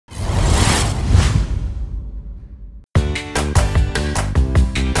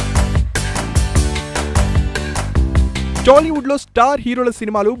టాలీవుడ్ లో స్టార్ హీరోల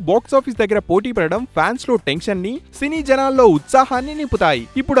సినిమాలు బాక్సాఫీస్ దగ్గర పోటీ పడడం ఫ్యాన్స్ లో టెన్షన్ ని, సినీ జనాల్లో ఉత్సాహాన్ని నింపుతాయి.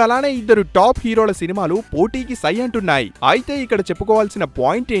 ఇప్పుడు అలానే ఇద్దరు టాప్ హీరోల సినిమాలు పోటీకి సై అంటున్నాయి. అయితే ఇక్కడ చెప్పుకోవాల్సిన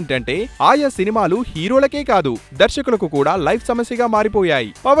పాయింట్ ఏంటంటే ఆయా సినిమాలు హీరోలకే కాదు దర్శకులకు కూడా లైఫ్ సమస్యగా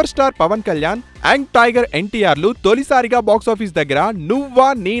మారిపోయాయి. Power star Pawan Kalyan young tiger NTR లు తొలిసారిగా బాక్సాఫీస్ దగ్గర నువ్వా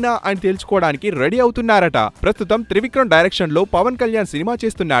నేనా అని తెలుసుకోవడానికి రెడీ అవుతున్నారట. ప్రస్తుతం త్రివిక్రమ్ డైరెక్షన్ లో పవన్ కళ్యాణ్ సినిమా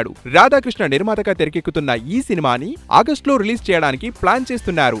చేస్తున్నాడు. రాధాకృష్ణ నిర్మాతగా తెరకెక్కుతున్న ఈ సినిమాని ఆగస్టులో రిలీజ్ చేయడానికి ప్లాన్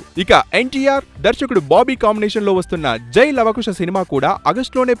చేస్తున్నారు. ఇక ఎన్టీఆర్ దర్శకుడు బాబీ కాంబినేషన్ లో వస్తున్న జై లవకుశ సినిమా కూడా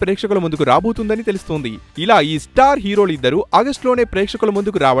ఆగస్టులోనే ప్రేక్షకుల ముందుకు రాబోతుందని తెలుస్తోంది. ఇలా ఈ స్టార్ హీరోలు ఇద్దరు ఆగస్టులోనే ప్రేక్షకుల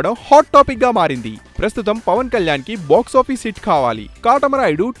ముందుకు రావడం హాట్ టాపిక్ గా మారింది. ప్రస్తుతం పవన్ కళ్యాణ్ కి బాక్సాఫీస్ హిట్ కావాలి.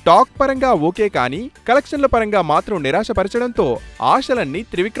 కటమరాయుడు టాక్ పరంగా ఓకే కానీ కలెక్షన్ల పరంగా మాత్రం నిరాశపరచడంతో ఆశలన్నీ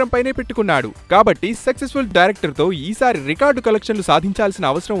త్రివిక్రమ్ పైనే పెట్టుకున్నాడు. కాబట్టి సక్సెస్ఫుల్ డైరెక్టర్ తో ఈసారి రికార్డు కలెక్షన్లు సాధించాల్సిన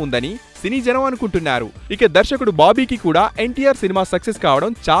అవసరం ఉందని సినీ జనం అనుకుంటున్నారు. ఇక దర్శకుడు బాబీకి కూడా ఎన్టీఆర్ సినిమా సక్సెస్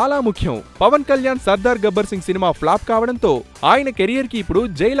కావడం చాలా ముఖ్యం. పవన్ కళ్యాణ్ సర్దార్ గబ్బర్ సింగ్ సినిమా ఫ్లాప్ కావడంతో ఆయన కెరియర్ కి ఇప్పుడు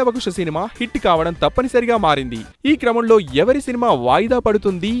జై లవకుశ సినిమా హిట్ కావడం తప్పనిసరిగా మారింది. ఈ క్రమంలో ఎవరి సినిమా వాయిదా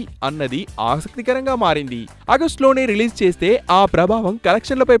పడుతుంది అన్నది ఆసక్తికరంగా మారింది. ఆగస్టులోనే రిలీజ్ చేస్తే ఆ ప్రభావం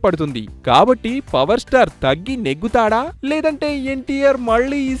కలెక్షన్లపై పడుతుంది. కాబట్టి పవర్ స్టార్ తగ్గి నెగ్గుతాడా లేదంటే ఎన్టీఆర్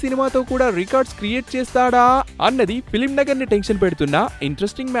మళ్ళీ ఈ సినిమాతో కూడా రికార్డ్స్ క్రియేట్ చేస్తాడా అన్నది ఫిలిం నగర్ ని టెన్షన్ పెడుతున్న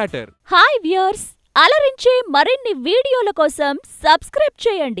ఇంట్రెస్టింగ్ మ్యాటర్. హాయ్ వ్యూయర్స్, అలరించే మరిన్ని వీడియోల కోసం సబ్స్క్రైబ్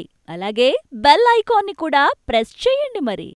చేయండి. అలాగే బెల్ ఐకాన్ని కూడా ప్రెస్ చేయండి మరి.